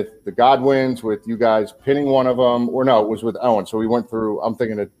something with the Godwins, with you guys pinning one of them. Or no, it was with Owen. So we went through, I'm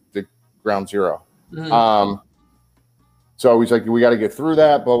thinking of the Ground Zero. So he's like, we got to get through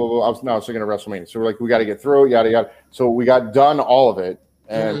that, blah, blah, blah. I was thinking of WrestleMania. So we're like, we got to get through it, yada, yada. So we got done all of it.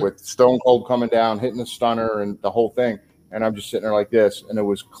 And with Stone Cold coming down, hitting the stunner and the whole thing. And I'm just sitting there like this. And it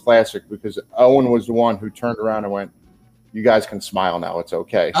was classic because Owen was the one who turned around and went, you guys can smile now. It's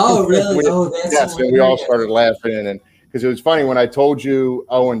okay. Oh, really? Yes. And we all started laughing. And because it was funny when I told you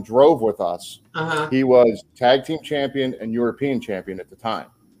Owen drove with us, he was tag team champion and European champion at the time.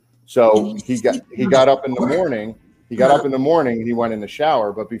 So he got up in the morning. He got up in the morning and he went in the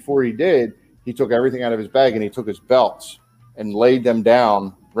shower. But before he did, he took everything out of his bag and he took his belts and laid them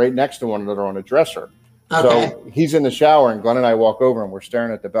down right next to one another on a dresser. Okay. So he's in the shower and Glenn and I walk over and we're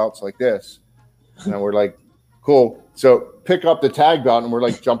staring at the belts like this. And we're like, Cool. So pick up the tag belt, and we're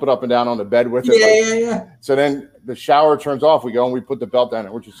like jumping up and down on the bed with it. Yeah. So then the shower turns off. We go and we put the belt down,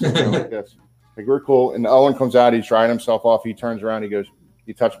 and we're just sitting there like this. Like, we're cool. And Owen comes out. He's drying himself off. He turns around. He goes,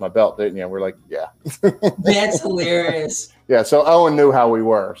 "You touched my belt, didn't you?" And we're like, "Yeah." That's hilarious. Yeah. So Owen knew how we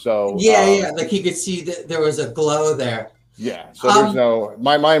were. So yeah. Like he could see that there was a glow there. Yeah. So there's no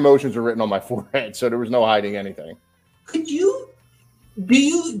my emotions are written on my forehead. So there was no hiding anything. Do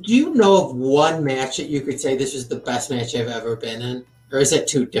you know of one match that you could say this was the best match I've ever been in, or is it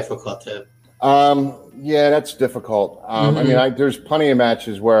too difficult to? Yeah, that's difficult. I mean, there's plenty of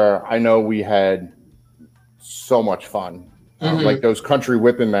matches where I know we had so much fun. Like those country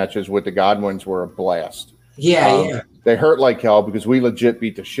whipping matches with the Godwins were a blast. Yeah. They hurt like hell because we legit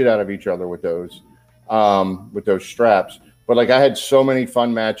beat the shit out of each other with those straps. But like, I had so many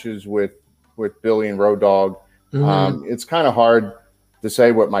fun matches with Billy and Road Dogg. It's kind of hard to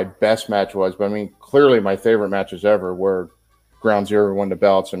say what my best match was, but I mean, clearly my favorite matches ever were Ground Zero, won the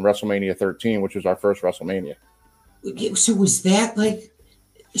belts, and WrestleMania 13, which was our first WrestleMania. So was that like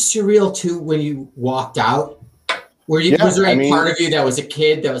surreal too when you walked out? Was there any part of you that was a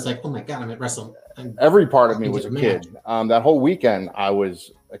kid that was like, "Oh my God, I'm at WrestleMania"? Every part of me was a kid. That whole weekend, I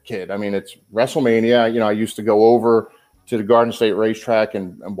was a kid. I mean, it's WrestleMania. You know, I used to go over to the Garden State racetrack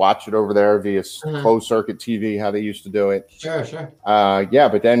and watch it over there via closed circuit TV, how they used to do it. Sure. Yeah,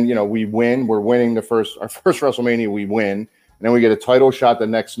 but then, you know, we win. We're winning our first WrestleMania. We win, and then we get a title shot the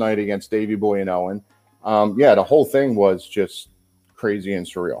next night against Davey Boy and Owen. Yeah, the whole thing was just crazy and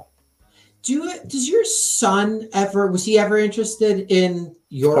surreal. Does your son was he ever interested in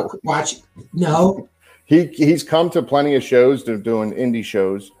your watching? No. He's come to plenty of shows, doing indie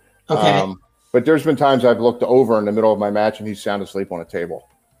shows. Okay. But there's been times I've looked over in the middle of my match and he's sound asleep on a table.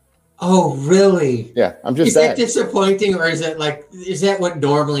 Oh, really? Yeah, I'm just. Is that disappointing, or is that what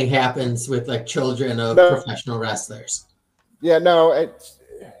normally happens with like children of professional wrestlers? Yeah, no, it's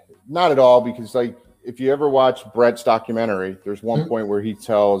not at all, because like, if you ever watch Brett's documentary, there's one point where he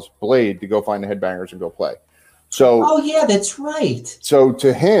tells Blade to go find the headbangers and go play. So. Oh yeah, that's right. So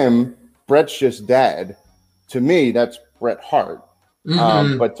to him, Brett's just dad. To me, that's Bret Hart.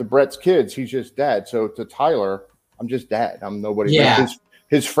 But to Brett's kids, he's just dad. So to Tyler, I'm just dad. I'm nobody. Yeah.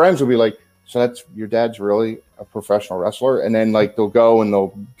 His friends will be like, "So that's your dad's really a professional wrestler?" And then like they'll go and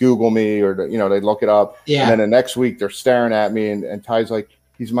they'll Google me, or they look it up. Yeah. And then the next week they're staring at me, and Ty's like,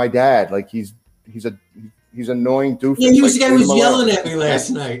 "He's my dad. Like he's annoying doofus." Yeah, he was like, the guy who was yelling at me last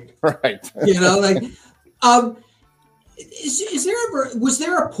night. Right. Was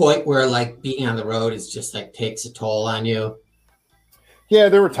there a point where like being on the road is just like takes a toll on you? Yeah,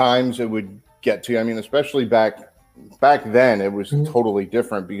 there were times it would get to you. I mean, especially back then, it was totally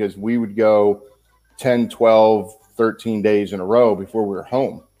different, because we would go 10, 12, 13 days in a row before we were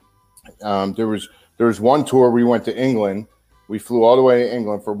home. There was one tour we went to England. We flew all the way to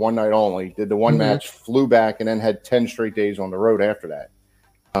England for one night only, did the one match, flew back, and then had 10 straight days on the road after that.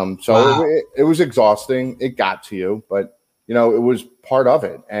 It was exhausting. It got to you, but it was part of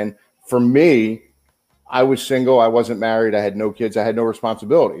it. And for me, I was single. I wasn't married. I had no kids. I had no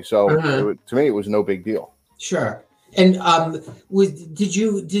responsibility. So to me, it was no big deal. Sure. And did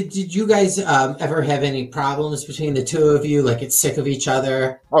you guys ever have any problems between the two of you? Like get sick of each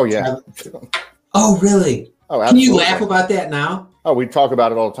other? Oh yeah. Oh really? Oh, Can absolutely. you laugh about that now? Oh, we talk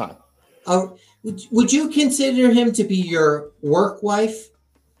about it all the time. Oh, would you consider him to be your work wife?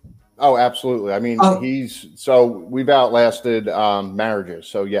 Oh, absolutely. I mean, we've outlasted marriages.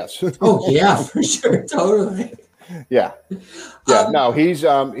 So yes. Oh yeah, for sure. Totally. Yeah. No, he's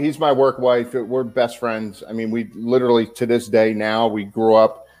my work wife. We're best friends. I mean, we literally, to this day now, we grew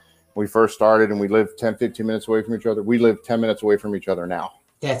up, we first started, and we lived 10, 15 minutes away from each other. We live 10 minutes away from each other now.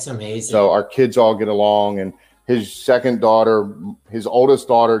 That's amazing. So our kids all get along, and his oldest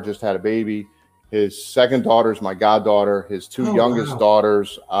daughter just had a baby. His second daughter is my goddaughter. His two youngest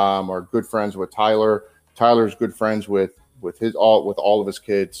daughters are good friends with Tyler. Tyler's good friends with all of his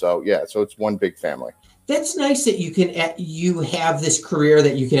kids. So yeah, so it's one big family. That's nice that you have this career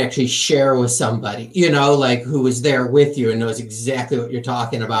that you can actually share with somebody, like who was there with you and knows exactly what you're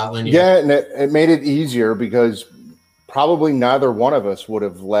talking about when you. Yeah, and it made it easier, because probably neither one of us would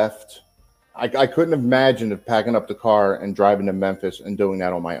have left. I couldn't have imagined of packing up the car and driving to Memphis and doing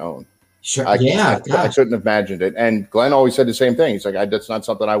that on my own. Sure. I couldn't have imagined it. And Glenn always said the same thing. He's like, that's not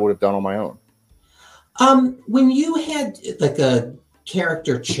something I would have done on my own. When you had like a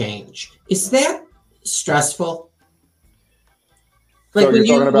character change, is that stressful? Like so you're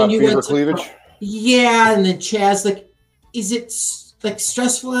talking about Fever Cleavage? Yeah. And then Chaz, like, is it like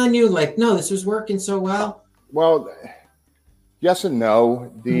stressful on you? Like, no, this was working so well. Well, Yes and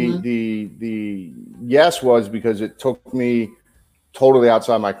no. The yes was because it took me totally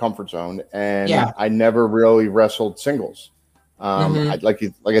outside my comfort zone, and I never really wrestled singles. Like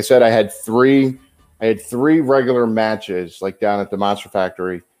I said, I had three regular matches, like down at the Monster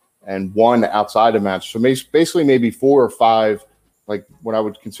Factory, and one outside of match. So basically, maybe 4 or 5, like what I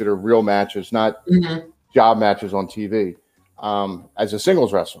would consider real matches, not job matches on TV. As a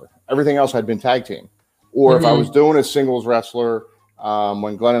singles wrestler, everything else had been tag team. Or if I was doing a singles wrestler,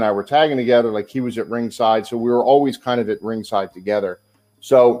 when Glenn and I were tagging together, like he was at ringside, so we were always kind of at ringside together.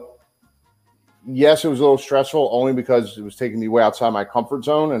 So yes, it was a little stressful only because it was taking me way outside my comfort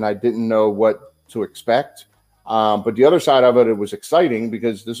zone and I didn't know what to expect. But the other side of it, it was exciting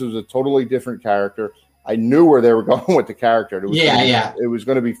because this was a totally different character. I knew where they were going with the character. It was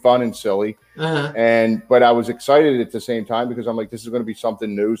going to be fun and silly. But I was excited at the same time because I'm like, this is going to be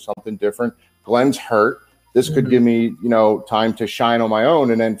something new, something different. Glenn's hurt. This could give me, time to shine on my own.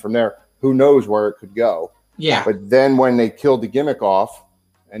 And then from there, who knows where it could go. Yeah. But then when they killed the gimmick off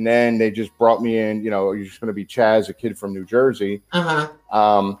and then they just brought me in, you're just going to be Chaz, a kid from New Jersey.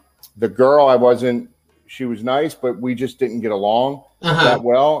 The girl, she was nice, but we just didn't get along that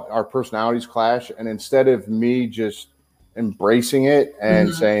well. Our personalities clash. And instead of me just embracing it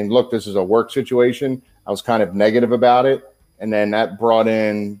and saying, look, this is a work situation, I was kind of negative about it. And then that brought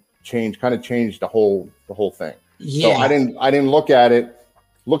in changed the whole thing. Yeah. So I didn't look at it.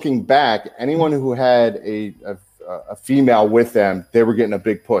 Looking back, anyone who had a female with them, they were getting a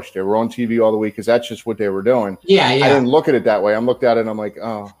big push. They were on TV all the week because that's just what they were doing. Yeah. I didn't look at it that way. I looked at it and I'm like,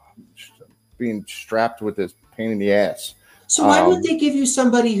 oh, being strapped with this pain in the ass. So why would they give you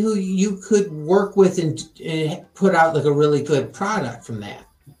somebody who you could work with and put out like a really good product from that?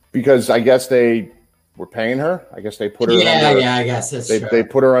 Because I guess they were paying her. I guess they put her. I guess that's true. They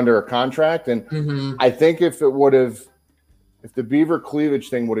put her under a contract, and I think if the Beaver cleavage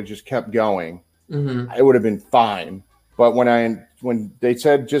thing would have just kept going, it would have been fine. But when they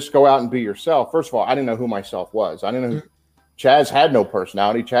said just go out and be yourself, first of all, I didn't know who myself was. I didn't know. Chaz had no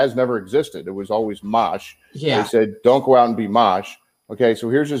personality. Chaz never existed. It was always Mosh. Yeah. They said, don't go out and be Mosh. Okay, so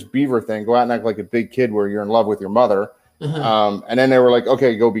here's this Beaver thing. Go out and act like a big kid where you're in love with your mother. And then they were like,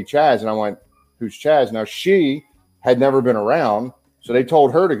 okay, go be Chaz. And I went, who's Chaz? Now, she had never been around, so they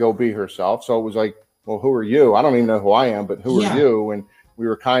told her to go be herself. So it was like, well, who are you? I don't even know who I am, but who are you? And we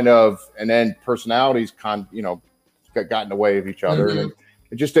were kind of, and then personalities got in the way of each other. And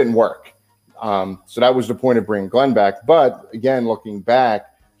it just didn't work. So that was the point of bringing Glenn back. But again, looking back,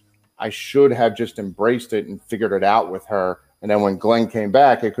 I should have just embraced it and figured it out with her. And then when Glenn came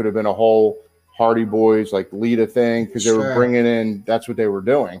back, it could have been a whole Hardy Boys, like Lita thing, because they were bringing in, that's what they were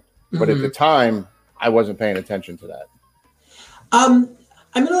doing. But at the time, I wasn't paying attention to that. I'm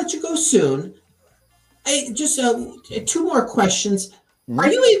going to let you go soon. Just 2 more questions.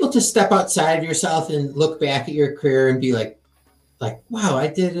 Are you able to step outside of yourself and look back at your career and be like, wow, I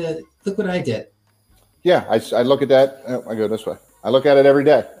did look what I did. Yeah, I look at that. I go this way. I look at it every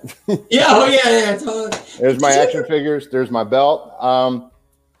day. Yeah. Totally. There's my action figures. There's my belt.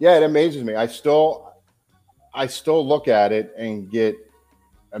 It amazes me. I still look at it and get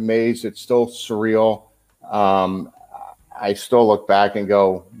amazed. It's still surreal. I still look back and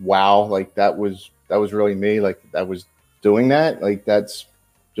go, wow, like that was really me. Like that was doing that. Like that's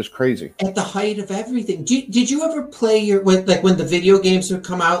just crazy. At the height of everything. Did you ever play when the video games would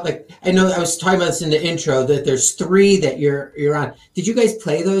come out? Like I know I was talking about this in the intro that there's 3 that you're on. Did you guys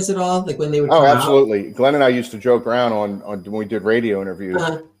play those at all? Like when they would come out? Oh, absolutely. Glenn and I used to joke around on when we did radio interviews,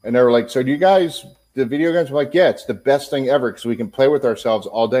 and they were like, "So do you guys the video games?" We're like, "Yeah, it's the best thing ever because we can play with ourselves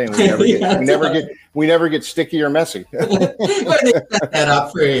all day and we never get sticky or messy." But they set that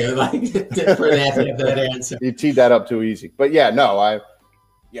up for you, for that answer. You teed that up too easy, but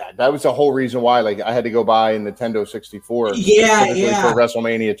that was the whole reason why. Like, I had to go buy a Nintendo 64. For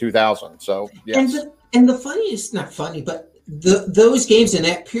WrestleMania 2000. So, yes. And the funniest, not funny, but those games in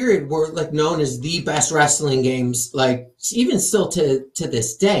that period were like known as the best wrestling games, like even still to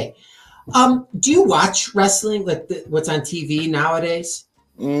this day. Do you watch wrestling, like what's on TV nowadays?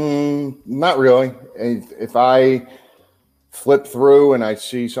 Not really. If I flip through and I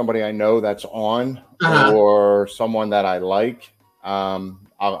see somebody I know that's on or someone that I like,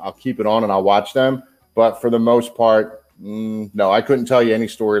 I'll keep it on and I'll watch them. But for the most part, no, I couldn't tell you any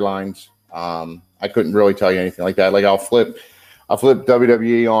storylines. I couldn't really tell you anything like that. Like I'll flip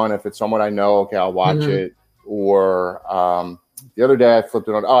WWE on if it's someone I know. Okay, I'll watch it. Or the other day I flipped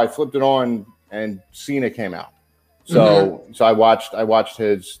it on. Oh, I flipped it on and Cena came out. So I watched the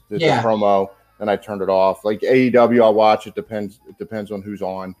promo. Then I turned it off. Like AEW, I'll watch. It depends on who's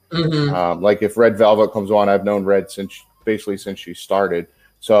on. Like if Red Velvet comes on, I've known Red since basically since she started.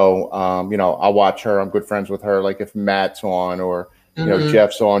 So, you know, I'll watch her. I'm good friends with her. Like if Matt's on or, you know,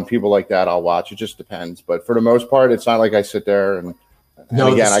 Jeff's on, people like that, I'll watch. It just depends. But for the most part, it's not like I sit there and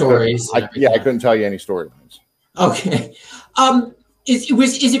again, stories. I couldn't tell you any storylines. Okay. Is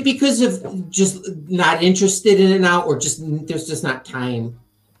it because of just not interested in it now, or just there's just not time?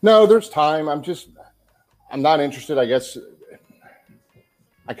 No, there's time. I'm not interested. I guess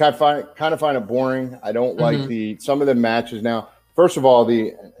I kind of find it boring. I don't like some of the matches now. First of all,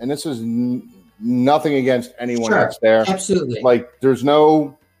 and this is nothing against anyone that's there. Absolutely. Like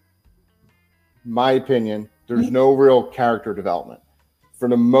my opinion, there's no real character development. For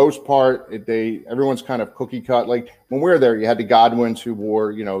the most part, everyone's kind of cookie cut. Like when we were there, you had the Godwins who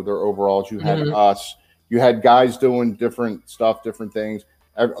wore, you know, their overalls. You had us. You had guys doing different stuff, different things.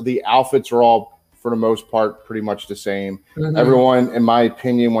 The outfits are all, for the most part, pretty much the same. Everyone, in my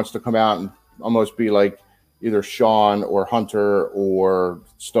opinion, wants to come out and almost be like either Shawn or Hunter or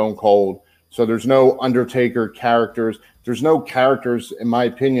Stone Cold. So there's no Undertaker characters. There's no characters, in my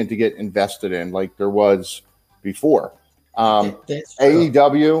opinion, to get invested in like there was before.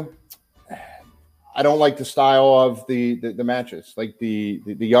 AEW, I don't like the style of the matches. Like the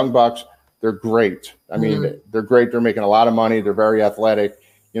Young Bucks, they're great. I mean, they're great. They're making a lot of money. They're very athletic.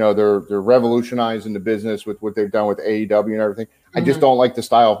 You know, they're revolutionizing the business with what they've done with AEW and everything. I just don't like the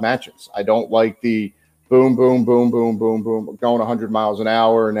style of matches. I don't like the boom, boom, boom, boom, boom, boom, going 100 miles an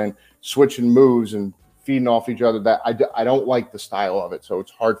hour and then switching moves and feeding off each other. That I don't like the style of it, so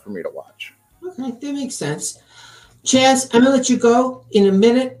it's hard for me to watch. Okay, that makes sense. Chaz, I'm going to let you go in a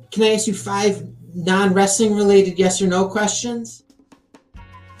minute. Can I ask you 5 non-wrestling related yes or no questions?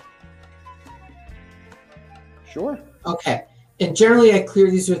 Sure. Okay. And generally, I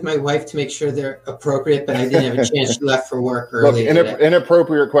clear these with my wife to make sure they're appropriate, but I didn't have a chance. She left for work early.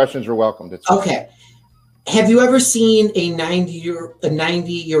 Inappropriate questions are welcomed. Okay. Have you ever seen a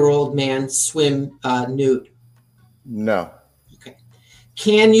 90-year-old man swim nude? No. Okay.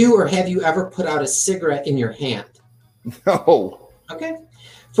 Can you or have you ever put out a cigarette in your hand? No. Okay.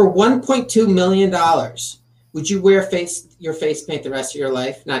 For $1.2 million, would you wear your face paint the rest of your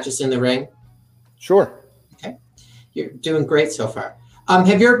life, not just in the ring? Sure. Okay. You're doing great so far.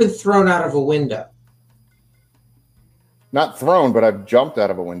 Have you ever been thrown out of a window? Not thrown, but I've jumped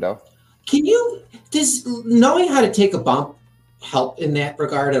out of a window. Does knowing how to take a bump help in that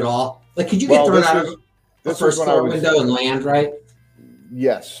regard at all? Like, could you get thrown out of a first floor window and land right?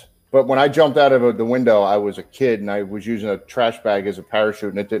 Yes. But when I jumped out of the window, I was a kid and I was using a trash bag as a parachute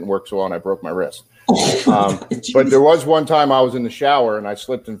and it didn't work so well and I broke my wrist. But there was one time I was in the shower and I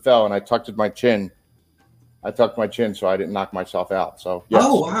slipped and fell and I tucked my chin. So I didn't knock myself out. So yes,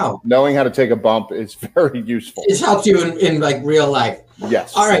 wow. Knowing how to take a bump is very useful. It's helped you in like real life.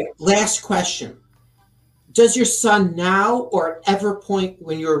 Yes. All right. Last question. Does your son now or ever point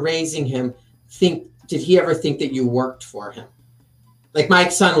when you were raising him did he ever think that you worked for him? Like my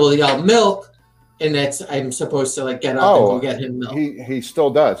son will yell milk, and I'm supposed to like get up and go get him milk. He still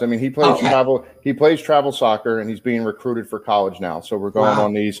does. I mean, he plays travel soccer, and he's being recruited for college now. So we're going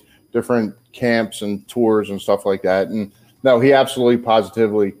on these different camps and tours and stuff like that. And no, he absolutely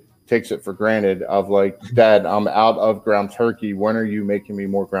positively takes it for granted of like, Dad, I'm out of ground turkey. When are you making me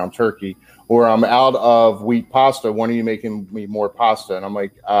more ground turkey? Or I'm out of wheat pasta. When are you making me more pasta? And I'm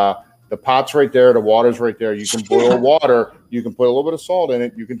like, the pot's right there. The water's right there. You can boil water. You can put a little bit of salt in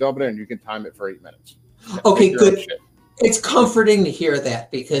it. You can dump it in. You can time it for 8 minutes. Okay, good. It's comforting to hear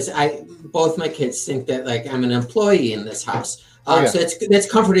that because both my kids think that like I'm an employee in this house. So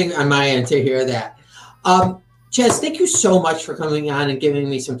that's comforting on my end to hear that. Chaz, thank you so much for coming on and giving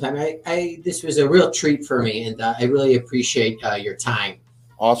me some time. This was a real treat for me, and I really appreciate your time.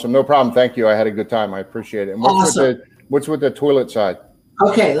 Awesome. No problem. Thank you. I had a good time. I appreciate it. And what's with the toilet side?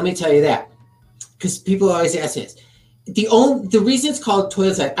 Okay, let me tell you that because people always ask me this. The reason it's called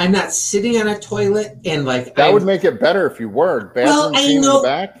toilet side, I'm not sitting on a toilet and like that would make it better if you were. Well, I know. In the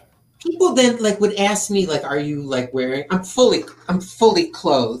back? People then like would ask me like, "Are you like wearing?" I'm fully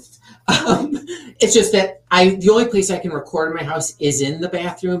clothed. It's just that the only place I can record in my house is in the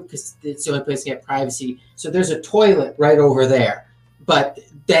bathroom because it's the only place I get privacy. So there's a toilet right over there, but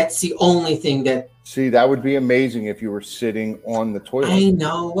that's the only thing that. See, that would be amazing if you were sitting on the toilet. I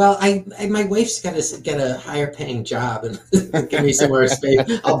know. Well, my wife's got to get a higher paying job and give me some more space.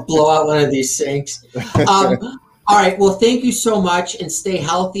 I'll blow out one of these sinks. All right. Well, thank you so much, and stay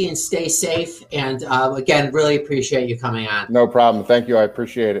healthy and stay safe. And again, really appreciate you coming on. No problem. Thank you. I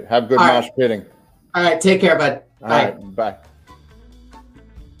appreciate it. Have good mosh pitting. All right. Take care, bud. Bye. All right, bye.